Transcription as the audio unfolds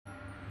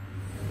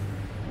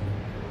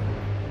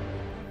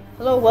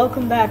Hello,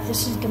 welcome back.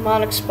 This is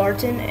Demonic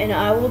Spartan, and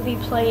I will be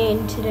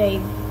playing today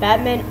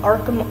Batman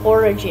Arkham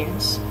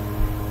Origins.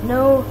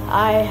 No,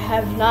 I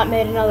have not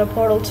made another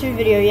Portal 2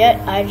 video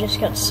yet. I just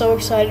got so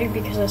excited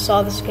because I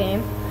saw this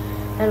game,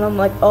 and I'm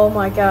like, oh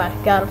my god,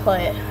 gotta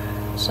play it.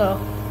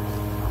 So,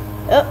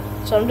 yep,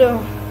 that's what I'm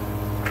doing.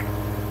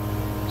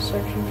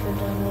 Searching for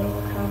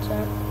downloadable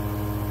content.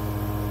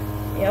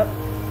 Yep.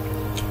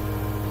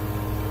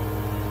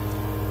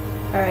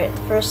 Alright,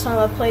 first time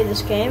I played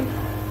this game.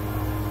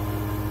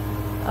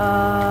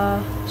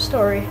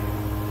 Story.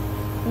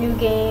 New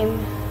game.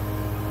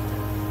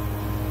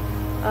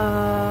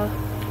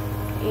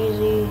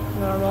 Easy,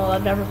 normal.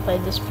 I've never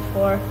played this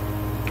before.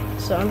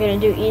 So I'm gonna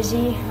do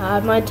easy. I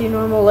might do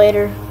normal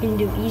later. I'm gonna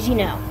do easy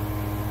now.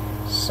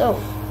 So,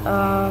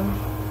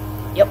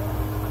 yep.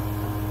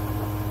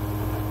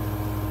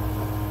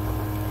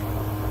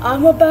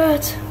 I'm a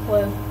bat.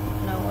 Well,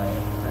 no way.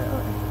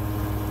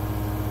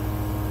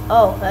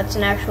 Oh, that's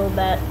an actual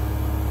bat.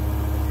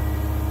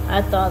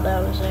 I thought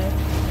that was there.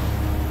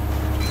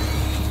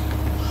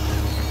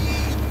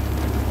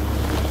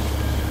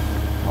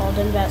 All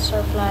them bats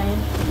are flying.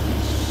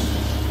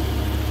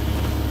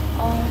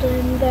 All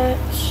them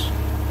bats.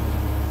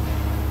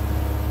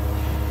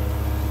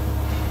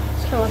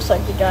 This kind of looks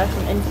like the guy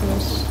from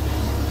Infamous.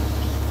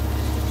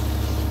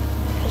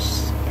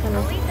 Just kind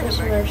of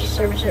prisoner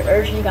service are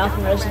urging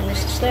Gotham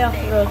residents to stay off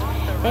the roads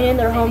and in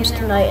their homes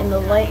tonight in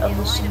the light of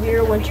the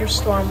severe winter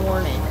storm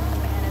warning.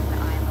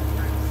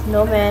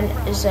 No man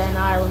is an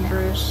island,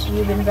 Bruce.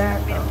 You've been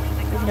back.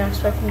 You've not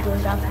expecting to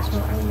adopt this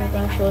one. Oh my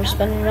gosh, you're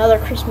spending another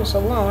Christmas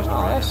alone.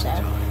 Oh, that's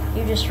sad.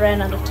 You just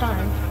ran out of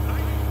time.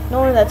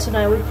 Knowing that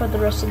tonight we put the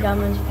rest of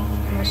Gotham's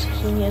most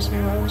genius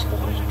and Marvin's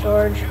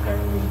George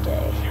every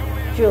day.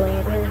 Julian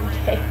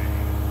every day.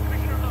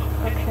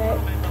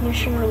 Okay.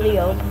 Commissioner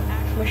Leo.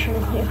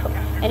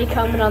 Any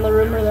comment on the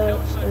rumor that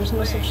there's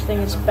no such thing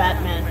as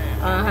Batman?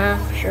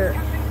 Uh-huh, sure.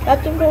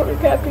 Captain Golden,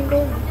 Captain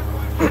Golden.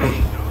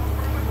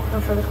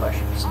 No further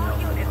questions.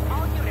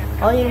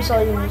 All units,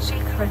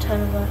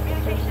 content of that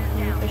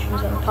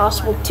missions are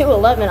possible.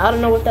 211, I don't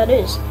know what that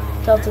is.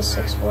 Delta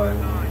 64.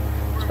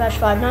 Dispatch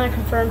 59,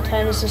 confirmed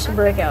 10, is this a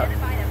breakout?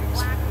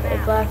 A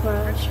black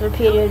mass,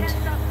 repeated,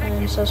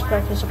 and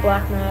suspect is a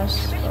black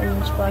mass.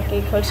 Units black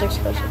 8, code 6,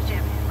 code 6.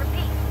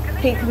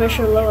 Repeat,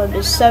 Commissioner Loeb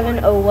is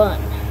 701.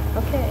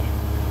 Okay.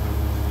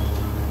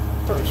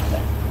 Bruce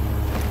Ben.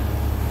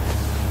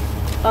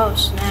 Oh,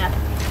 snap.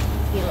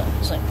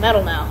 He's like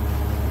metal now.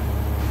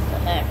 What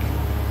the heck?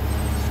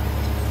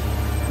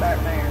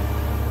 Batman.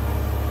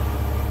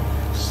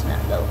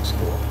 Snap, that looks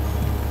cool.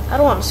 I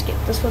don't want to skip.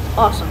 This looks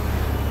awesome.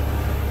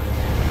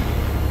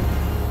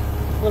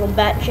 Little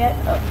bat jet.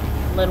 Oh,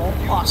 little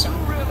awesome.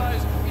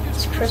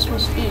 It's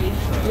Christmas Eve.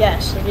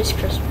 Yes, it is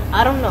Christmas.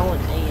 I don't know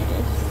what day it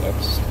is.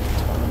 It's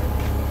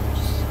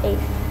 8,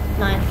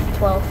 9,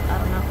 12. I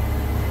don't know.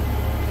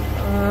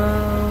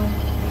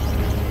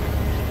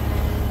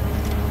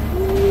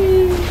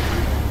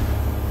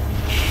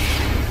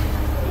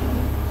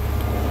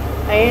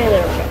 Hey,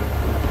 there we go.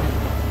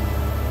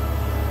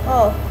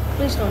 Oh,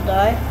 please don't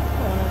die. I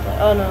don't want to die.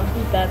 Oh no,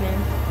 he's Batman.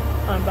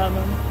 I'm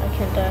Batman. I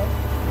can't die.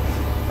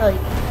 Oh, you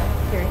can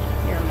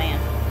die. You're a man.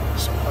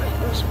 Sorry,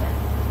 this man.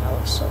 I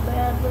look so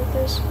bad with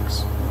this.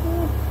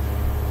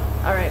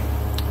 Alright.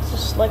 Is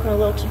this like my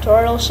little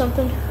tutorial or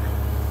something?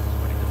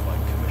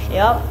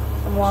 Yep.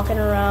 I'm walking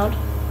around.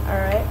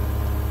 Alright.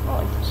 I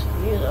like this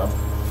view though.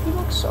 He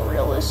looks so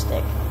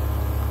realistic.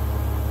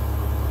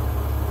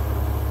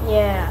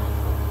 Yeah.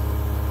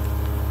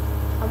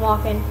 I'm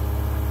walking.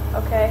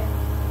 Okay.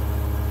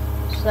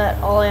 Is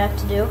that all I have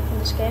to do in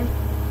this game?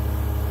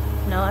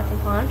 No, I can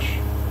punch.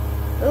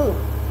 Ooh,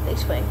 big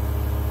swing.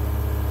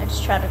 I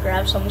just tried to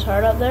grab someone's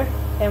heart up there.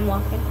 Okay, I'm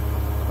walking.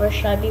 Where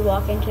should I be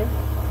walking to?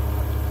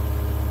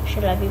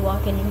 Should I be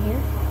walking in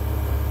here?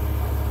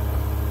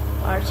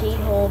 RT,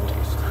 hold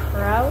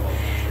crouch.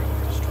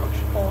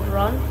 Hold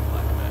run.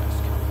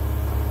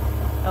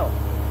 Oh,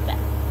 that.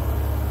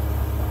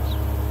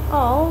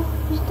 Oh,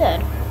 he's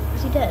dead.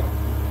 Is he dead?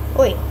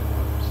 Wait.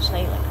 Is how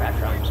you like crouch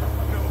run or something?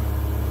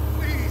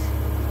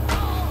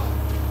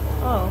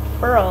 Oh,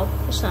 Burrow.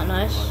 That's not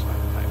nice.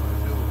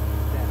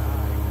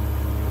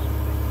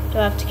 Do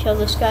I have to kill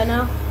this guy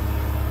now?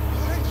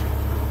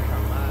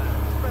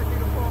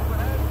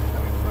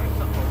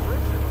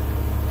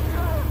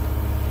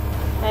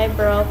 Hey,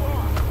 bro.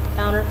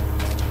 Counter.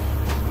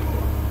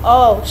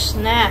 Oh,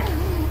 snap.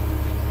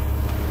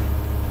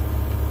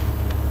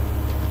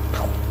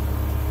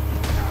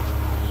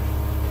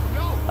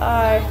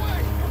 Bye.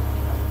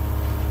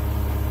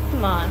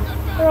 Come on,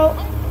 bro.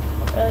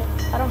 Really?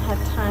 I don't have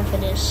time for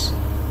this.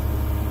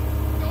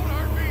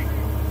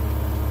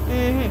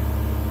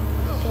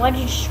 Why'd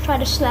you just try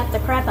to slap the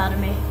crap out of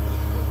me?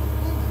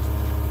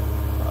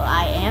 Well,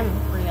 I am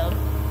real.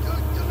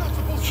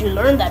 You should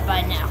learn that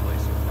by now.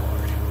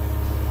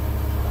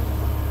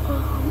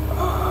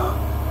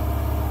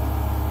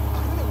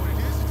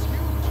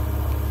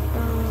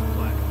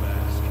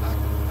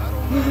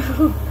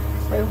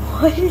 Wait,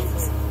 what?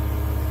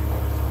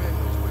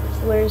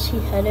 Where is he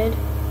headed?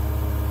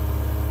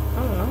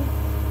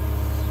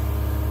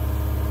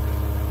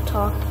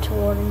 talk to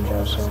Warden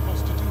Joseph.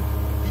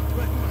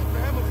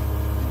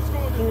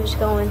 He was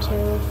going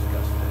to.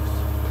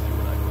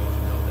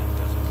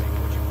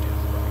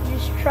 He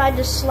just tried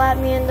to slap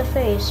me in the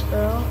face,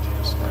 bro.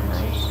 That's not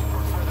nice.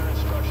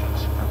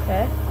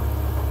 Okay.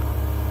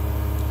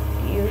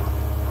 You.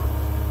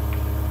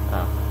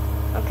 Oh.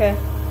 Okay.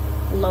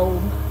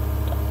 Lobe.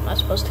 Am I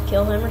supposed to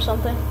kill him or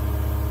something?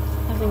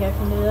 I think I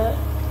can do that.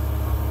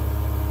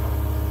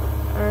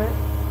 Alright.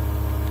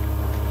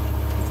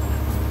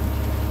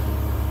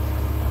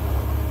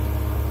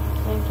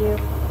 Thank you.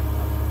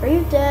 Are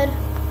you dead?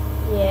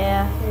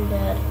 Yeah, you're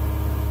dead.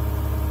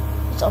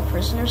 It's all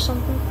prison or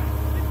something?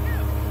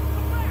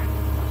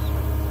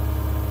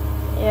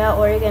 Yeah,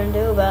 what are you gonna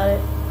do about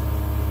it?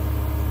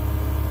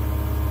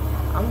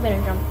 I'm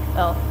gonna jump.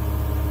 Oh.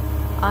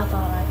 I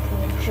thought I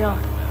could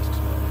jump.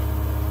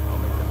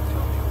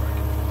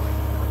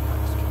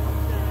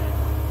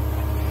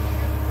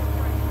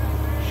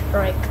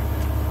 Strike.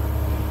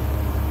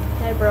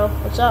 Hey bro,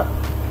 what's up?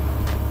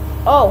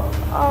 Oh,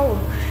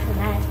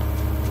 snap.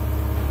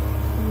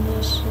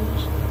 This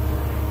is...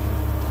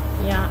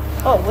 Yeah.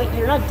 Oh wait,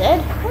 you're not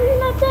dead? How are you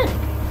not dead?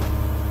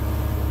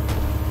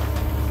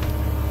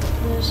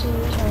 This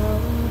is how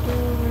we do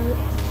it.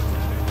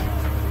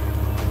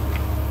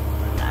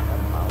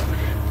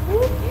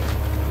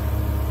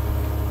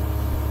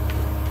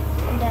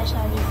 And that's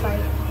how you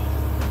fight.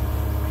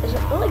 Is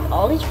it like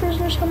all these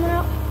prisoners coming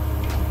out?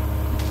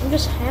 I'm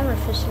just hammer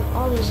fisting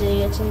all these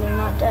idiots and they're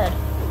not dead.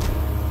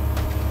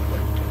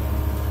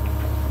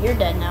 You're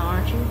dead now,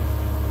 aren't you?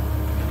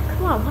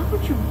 Come on, why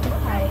would you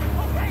die?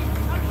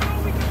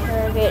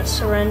 Interrogate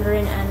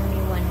surrendering enemy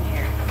when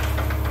near.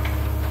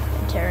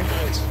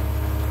 Interrogate.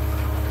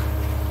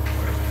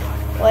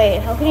 Wait,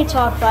 how can you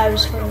talk 5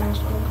 is for the next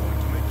one?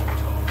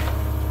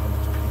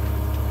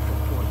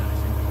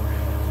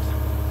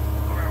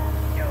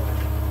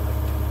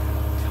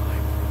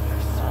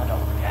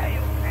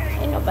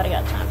 Ain't nobody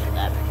got time for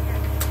that.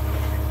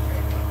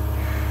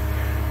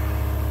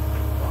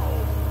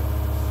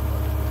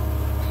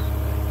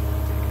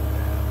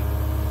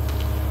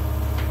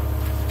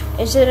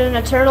 Is it an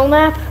eternal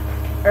nap?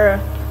 Or,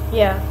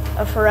 yeah,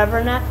 a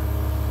forever nap?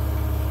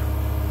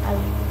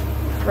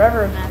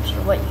 Forever naps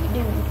are what you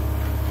do.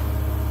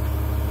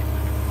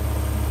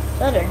 Is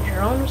that a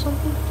drone or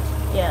something?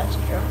 Yeah, it's a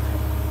drone.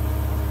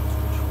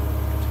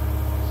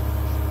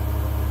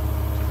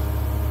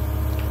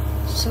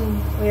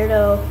 Some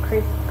weirdo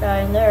creep guy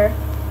in there.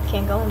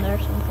 Can't go in there,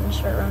 so I'm gonna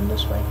start running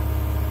this way.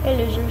 Hey,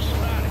 losers.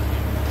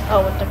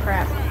 Oh, what the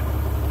crap.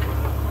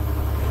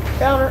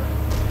 Counter.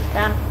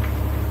 Counter.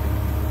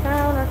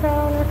 Counter,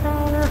 counter,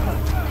 counter.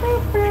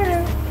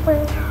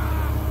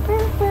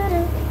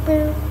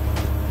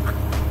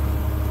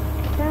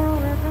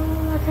 Counter,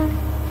 counter, counter.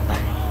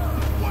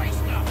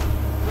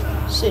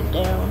 Sit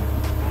down.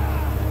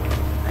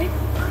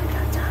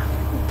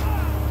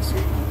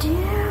 Sit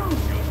down.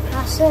 I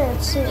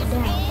said sit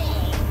down.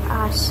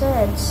 I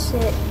said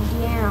sit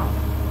down.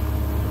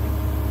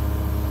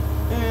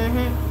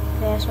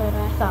 That's what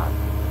I thought.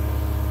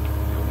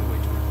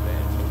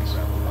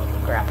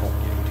 Grapple.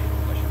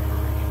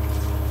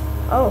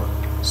 Oh,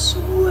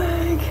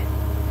 swag.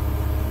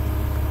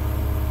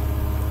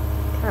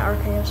 Can I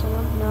RKO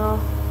someone? No.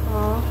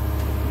 Oh.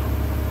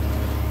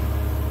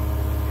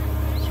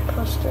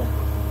 Supposed to.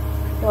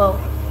 Whoa.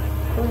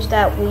 Who's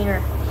that wiener?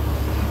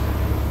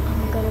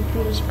 I'm gonna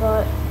beat his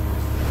butt.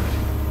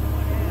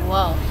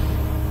 Whoa.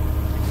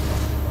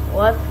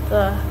 What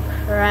the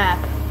crap?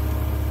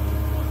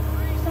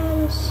 That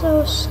is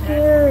so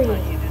scary.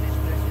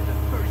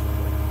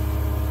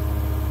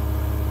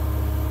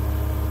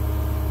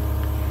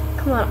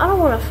 Come on, I don't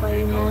want to fight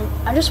you, man.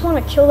 I just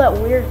want to kill that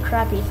weird,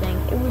 crappy thing.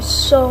 It was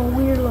so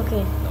weird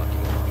looking.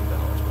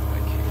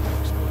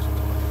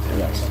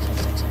 Yes.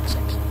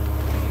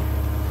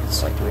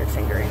 It's like weird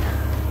fingering.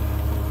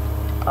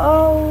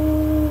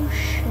 Oh,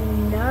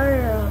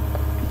 snap.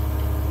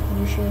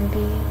 You shouldn't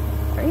be.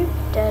 Are you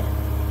dead?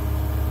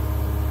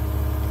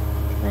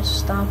 Can I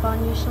stomp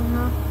on you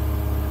somehow?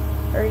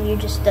 Or are you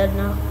just dead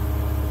now?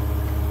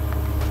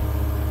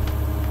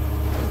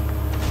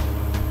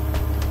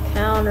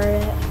 Counter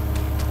it.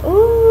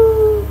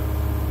 Ooh!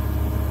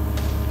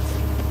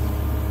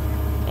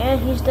 And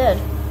he's dead.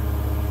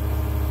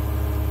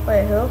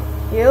 Wait, who?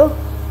 You?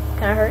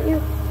 Can I hurt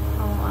you?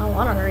 Oh, I don't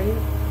want to hurt you.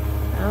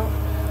 No.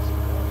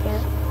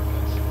 Can't.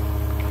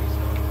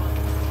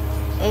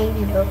 Aim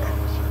hook.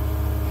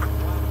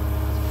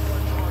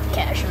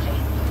 Casually.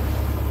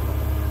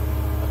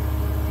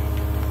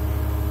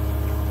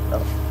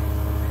 Oh.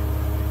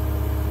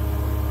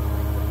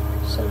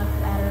 Select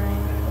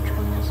battering. Which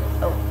one is it?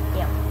 Oh,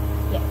 yeah.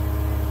 Yeah.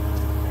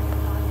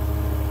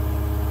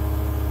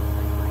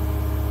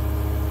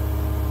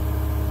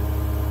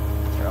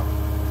 Throw.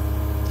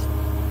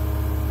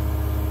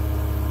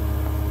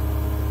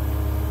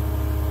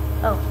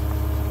 Oh.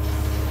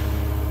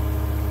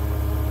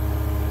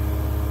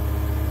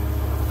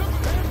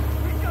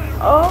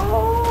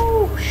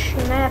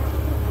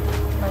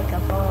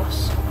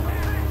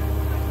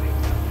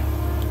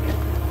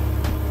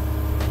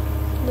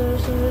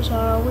 This is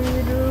how we do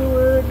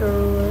it.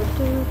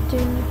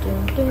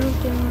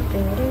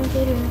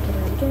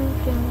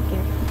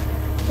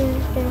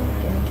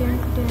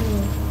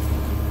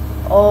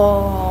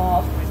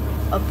 Oh,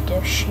 up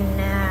the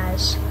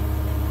schnaz.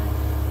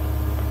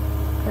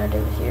 What can I do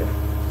with you?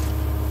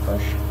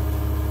 Push.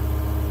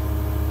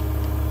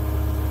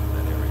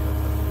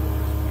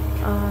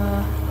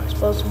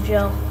 Explosive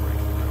gel.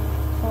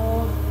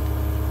 Hold.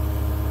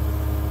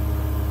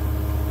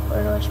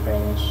 Where do I spray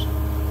this?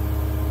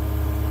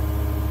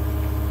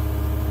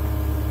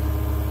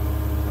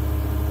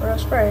 Where do I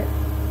spray it?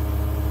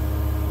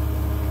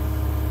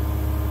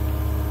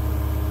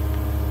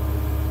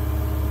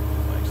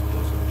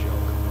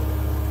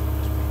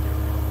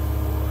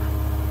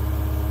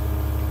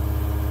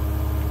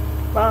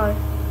 Bye.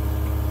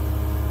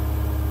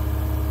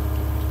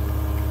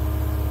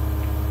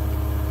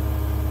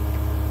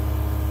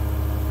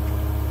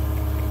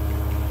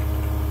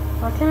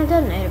 Why can't I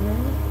detonate it,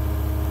 man?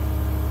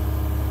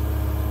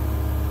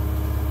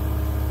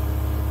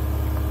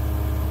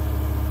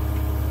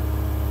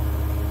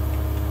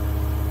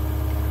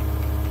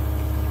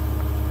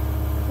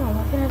 No,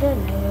 why can't I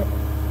detonate it?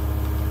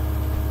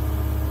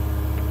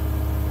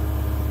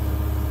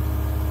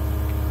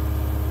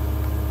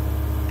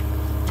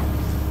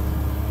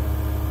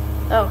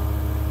 Oh.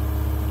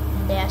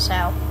 That's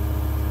how.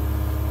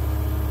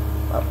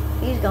 Well,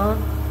 he's gone.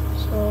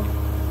 So,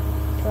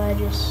 if I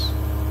just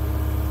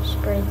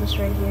spray this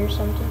right here or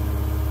something.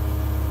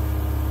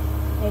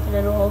 Make a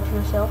little hole for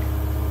myself.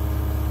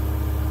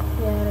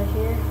 Get out of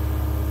here.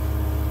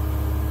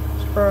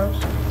 Spurs.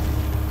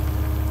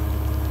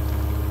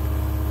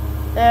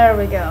 There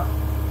we go.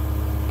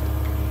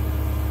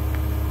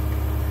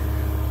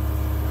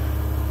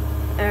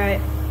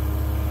 Alright.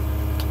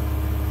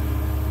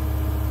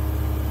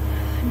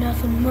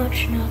 Nothing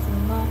much,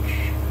 nothing much.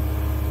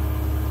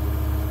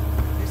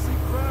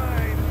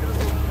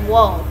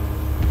 Whoa.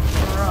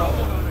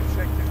 Bro.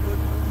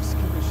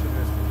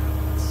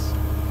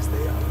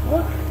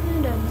 What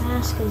kind of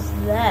mask is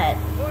that?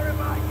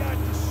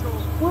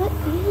 What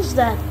is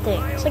that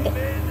thing? It's like a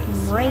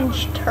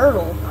range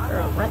turtle or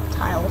a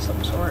reptile of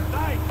some sort.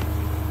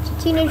 It's a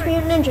Teenage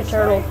Mutant Ninja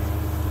Turtle.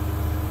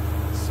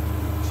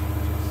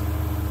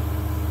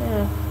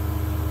 Yeah.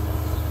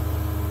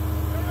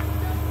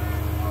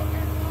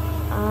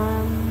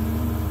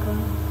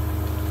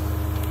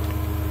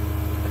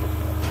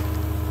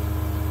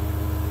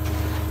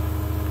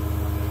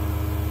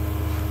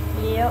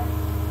 Yep.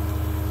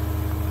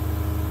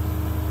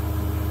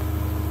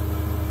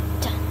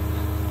 Done.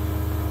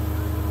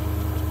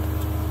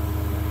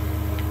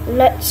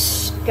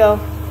 Let's go.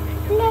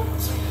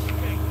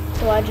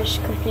 So I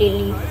just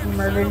completely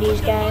murder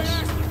these guys?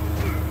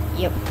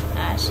 Yep.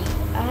 I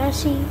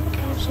see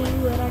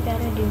what I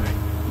gotta do.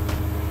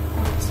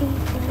 I see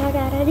what I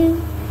gotta do.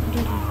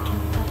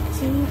 I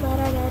see what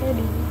I gotta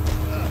do.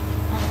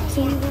 I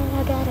see what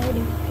I gotta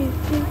do.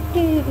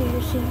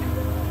 See what I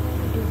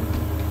gotta do.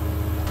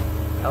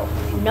 Oh,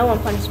 no one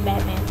punches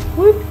Batman.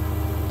 Whoop!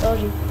 Told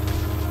you.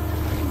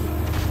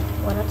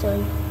 What'd I tell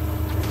you?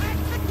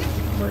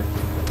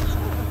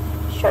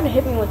 He's trying to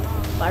hit me with the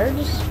fire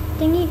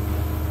thingy.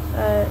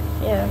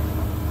 Yeah.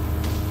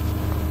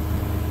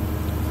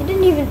 He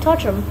didn't even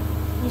touch him.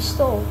 He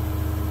stole.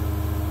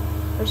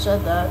 Or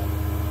said that.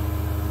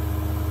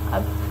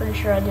 I'm pretty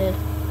sure I did.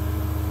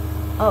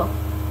 Oh.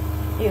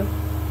 You.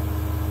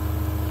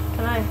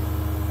 Can I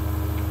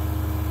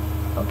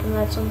open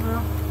that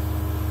somehow?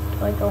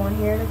 Do I go in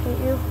here to get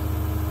you?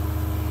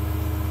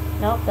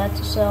 Nope, that's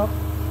a cell.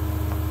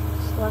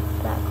 Select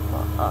that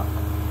claw up.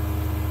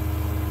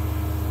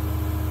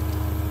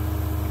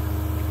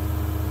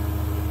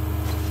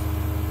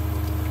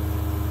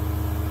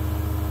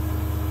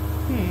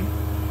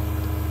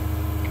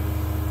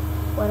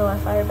 Where do I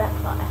fire back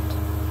claw at?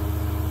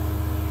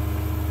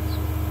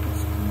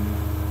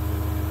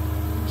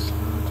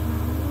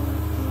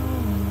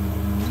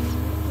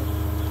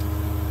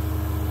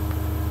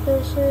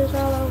 This is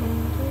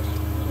Halloween.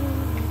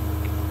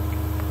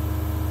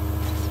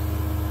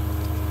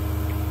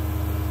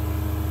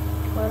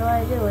 What do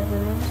I do with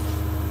it, man?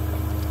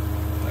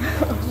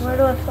 Where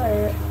do I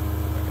fire it?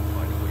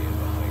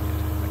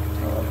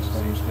 Oh, so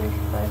I'm just going to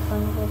try to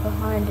find a way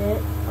behind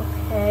it.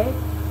 Okay.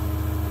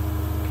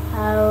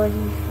 How do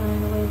you find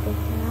a way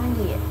behind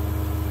it?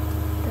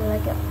 Do I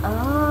go?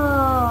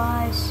 Oh,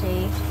 I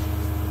see.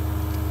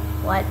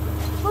 What?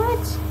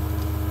 What?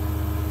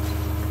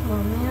 Come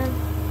on, man.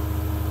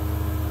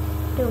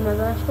 Doing my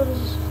best. What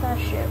is that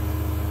shit?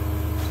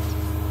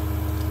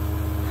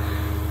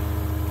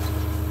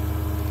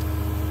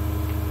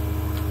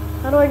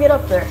 How do I get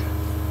up there?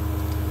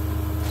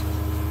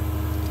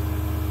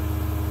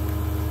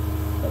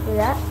 Do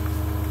that?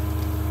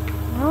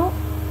 No?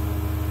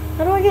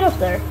 How do I get up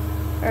there?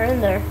 Or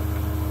in there?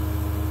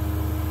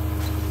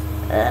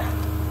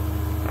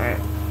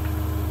 Alright.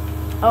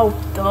 Oh,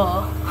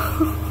 duh.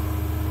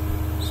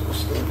 So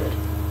stupid.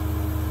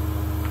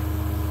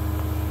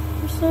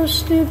 I'm so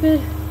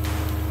stupid.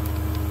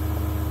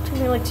 Took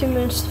me like 2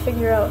 minutes to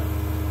figure out.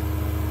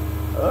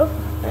 Oh.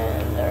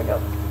 And there we go.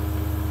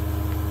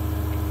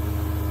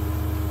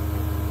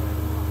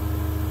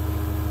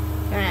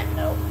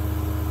 No.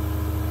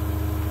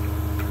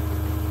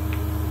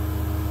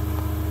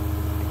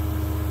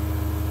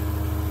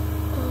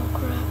 Oh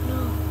crap, no.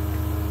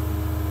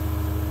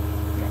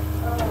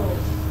 Oh,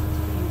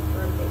 Steve's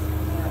birthday's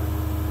coming up.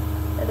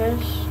 It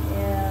is?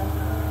 Yeah.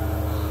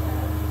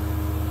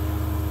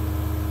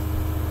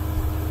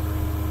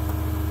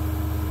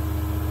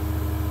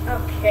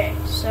 Okay,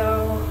 so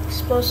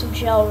explosive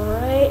gel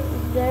right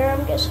there.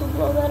 I'm guessing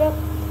we'll blow that up.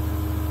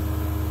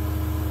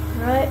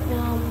 Right,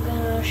 now I'm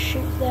gonna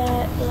shoot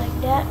that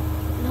like that.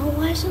 No,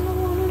 why isn't it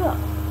blowing it up?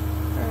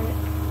 Alright.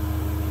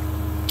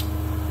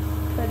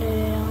 Put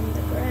it on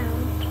the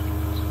ground.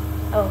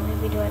 Oh,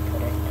 maybe do I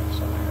put it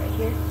somewhere right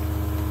here?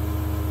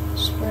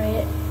 Spray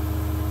it.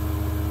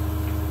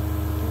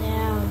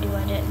 Now, do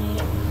I detonate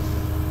it?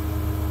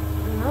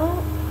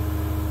 No.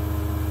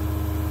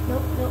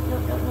 Nope, nope,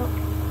 nope, nope, nope.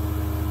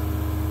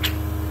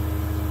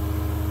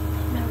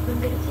 I'm never been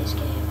good at these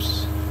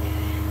games.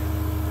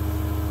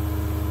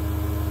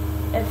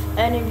 If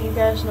any of you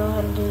guys know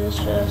how to do this,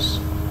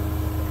 just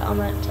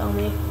comment, tell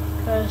me,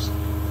 because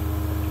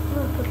I'm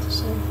gonna put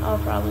this in. I'll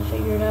probably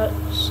figure it out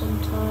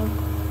sometime.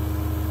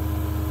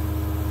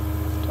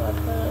 Do I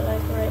put it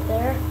like right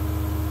there?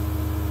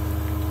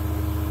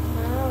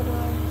 No, do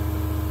I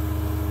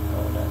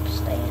hold up,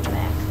 stay in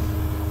back?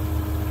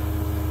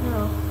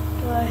 No,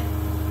 do I?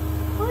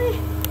 Why?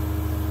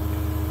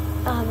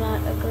 I'm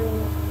not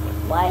agreeing.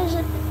 Why does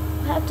it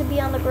have to be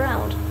on the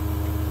ground?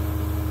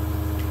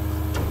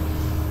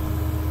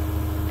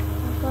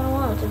 What if I don't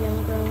want it to be on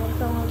the ground? What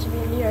if I want it to be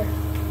in the air?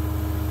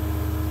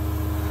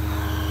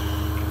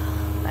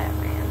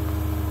 Batman.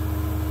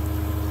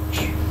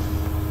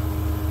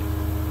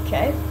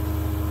 Okay.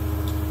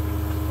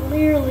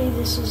 Clearly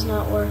this is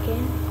not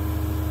working.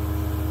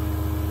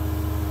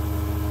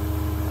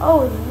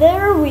 Oh,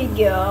 there we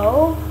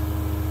go.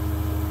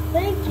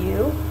 Thank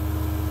you.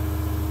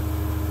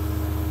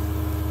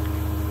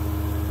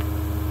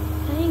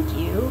 Thank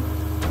you.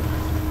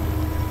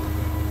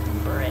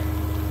 Brit.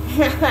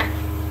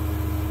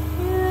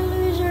 You're a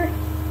loser.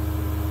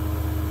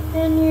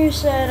 And you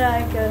said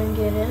I couldn't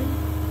get in.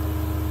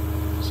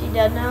 Is he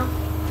dead now?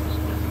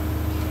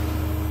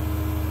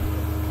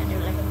 Can I do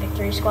like a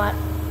victory squat?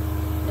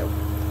 Nope.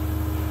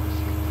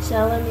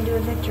 So let me do a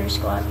victory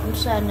squat. I'm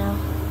sad now.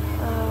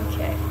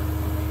 Okay.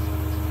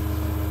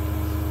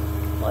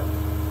 What?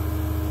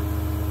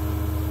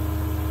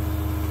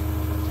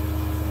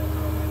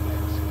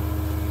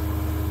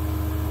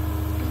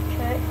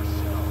 Okay.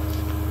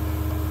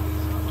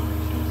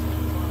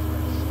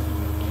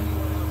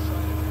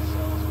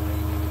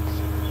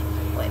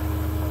 Wait.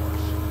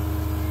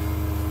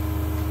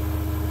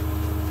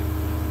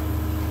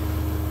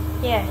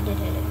 Yeah, I did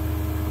hit it.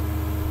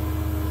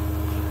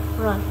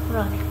 Run,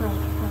 run, run,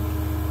 run.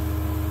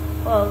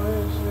 Oh, what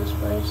is this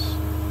place?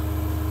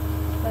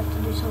 Do I have to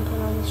do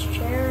something on this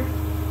chair?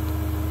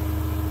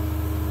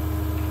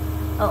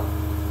 Oh,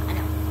 I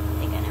know. I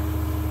think I know.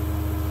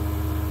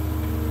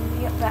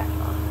 Yep, back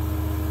off.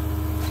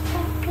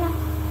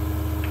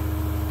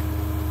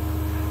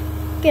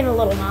 Getting a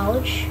little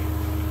knowledge.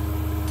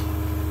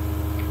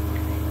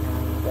 Now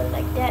you go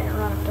like that and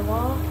run up the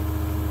wall.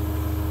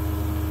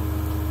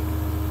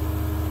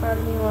 Part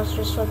of me wants to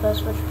just flip that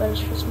switch, but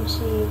it's Christmas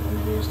Eve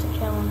and use the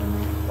calendar.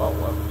 Whoa,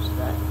 what was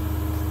that?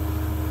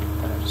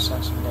 I just saw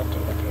some dead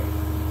dude up here.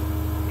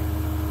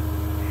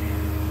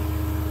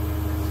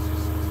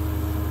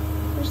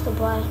 Where's the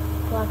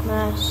black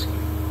mask?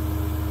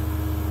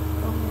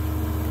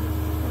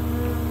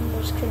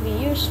 This could be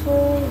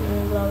useful.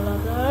 Blah blah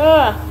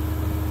blah.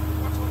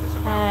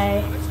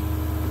 Hi.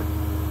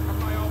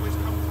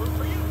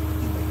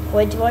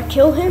 Wait, do I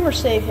kill him or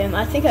save him?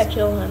 I think I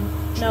kill him.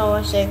 No,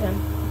 I save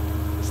him.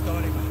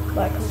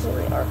 By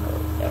completely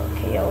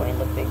RKOing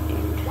the big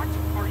dude. What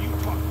are you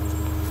talking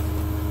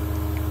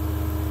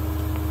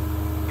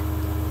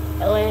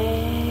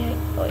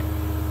Wait.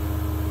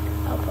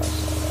 I'll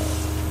post that.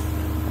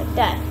 Like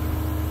that.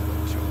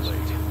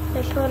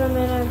 They put him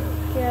in a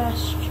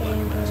gas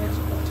chamber.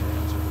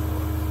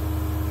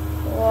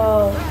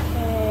 Whoa,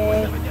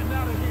 hey.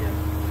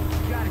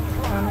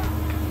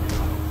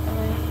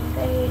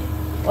 Hey.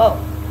 Whoa.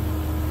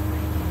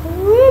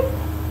 Whoop.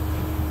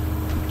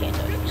 Can't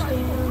touch this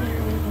dude.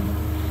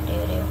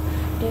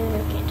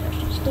 Can't touch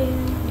this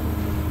dude.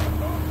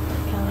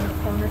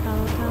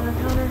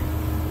 Counter.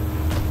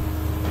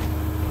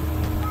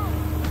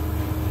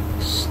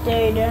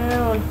 Stay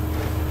down.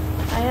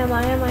 I am.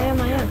 Body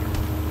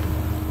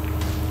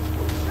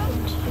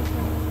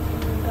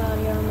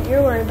armor.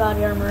 You're wearing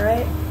body armor,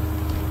 right?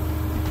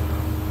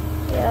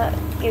 Yeah,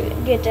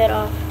 get that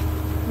off.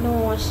 No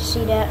one wants to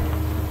see that.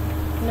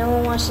 No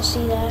one wants to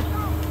see that.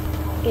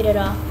 Get it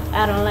off.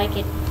 I don't like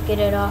it. Get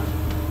it off.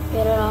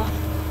 Get it off.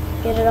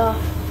 Get it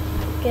off.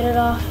 Get it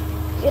off.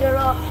 Get it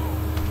off.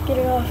 Get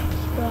it off.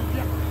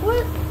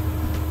 What?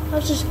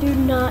 How's this dude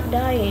not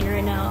dying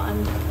right now?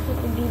 I'm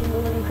completely beating the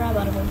living crap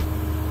out of him.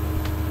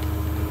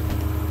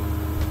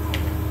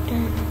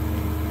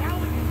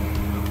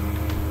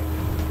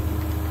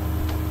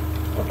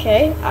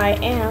 Okay, I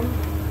am.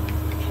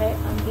 Okay,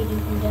 I'm beating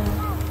him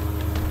down.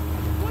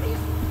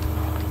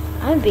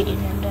 I'm beating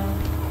him down.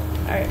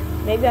 Alright,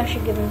 maybe I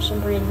should give him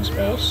some breathing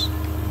space.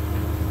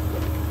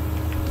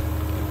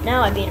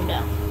 Now I beat him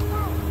down.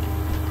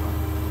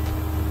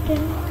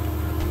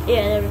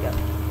 Yeah, there we go.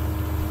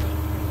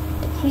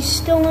 He's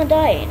still not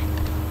dying.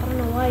 I don't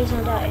know why he's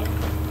not dying.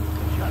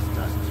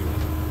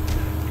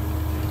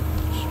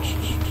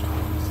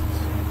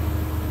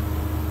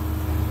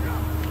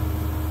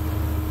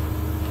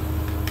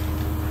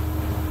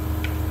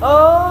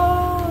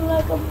 Oh,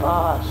 like a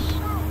boss.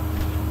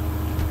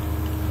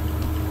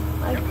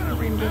 I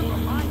freaking did it.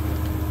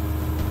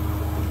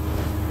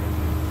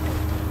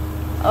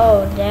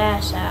 Oh,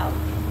 that's how.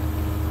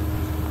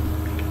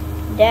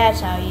 That's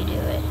how you do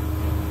it.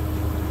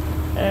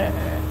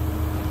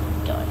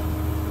 Die.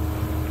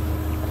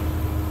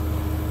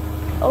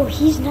 Oh,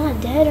 he's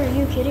not dead? Are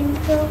you kidding me,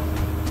 bro?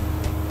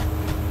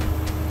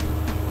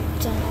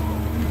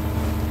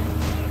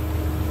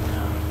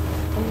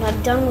 I'm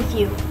not done with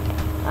you.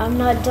 I'm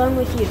not done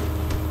with you.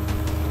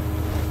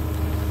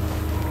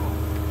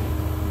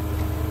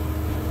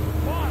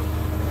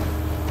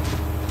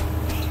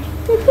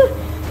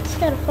 It's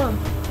kind of fun.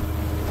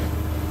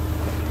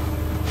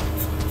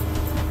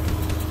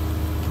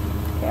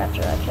 Okay,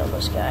 after I kill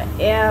this guy.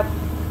 Yeah.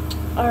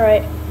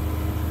 Alright.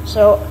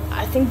 So,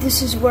 I think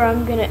this is where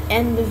I'm gonna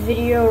end the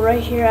video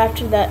right here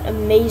after that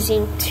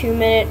amazing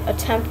 2-minute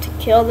attempt to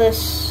kill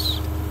this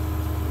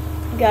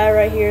guy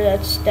right here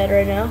that's dead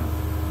right now.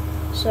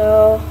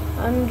 So,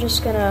 I'm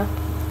just gonna,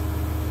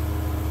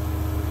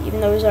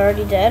 even though he's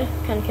already dead,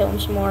 kind of kill him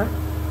some more.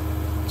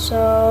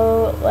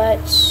 So,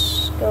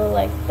 let's go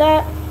like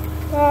that.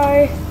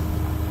 Bye.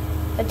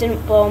 I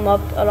didn't blow him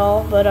up at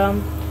all, but,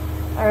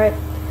 alright.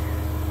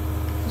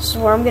 This is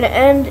where I'm gonna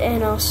end,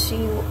 and I'll see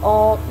you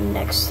all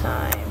next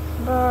time.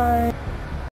 Bye.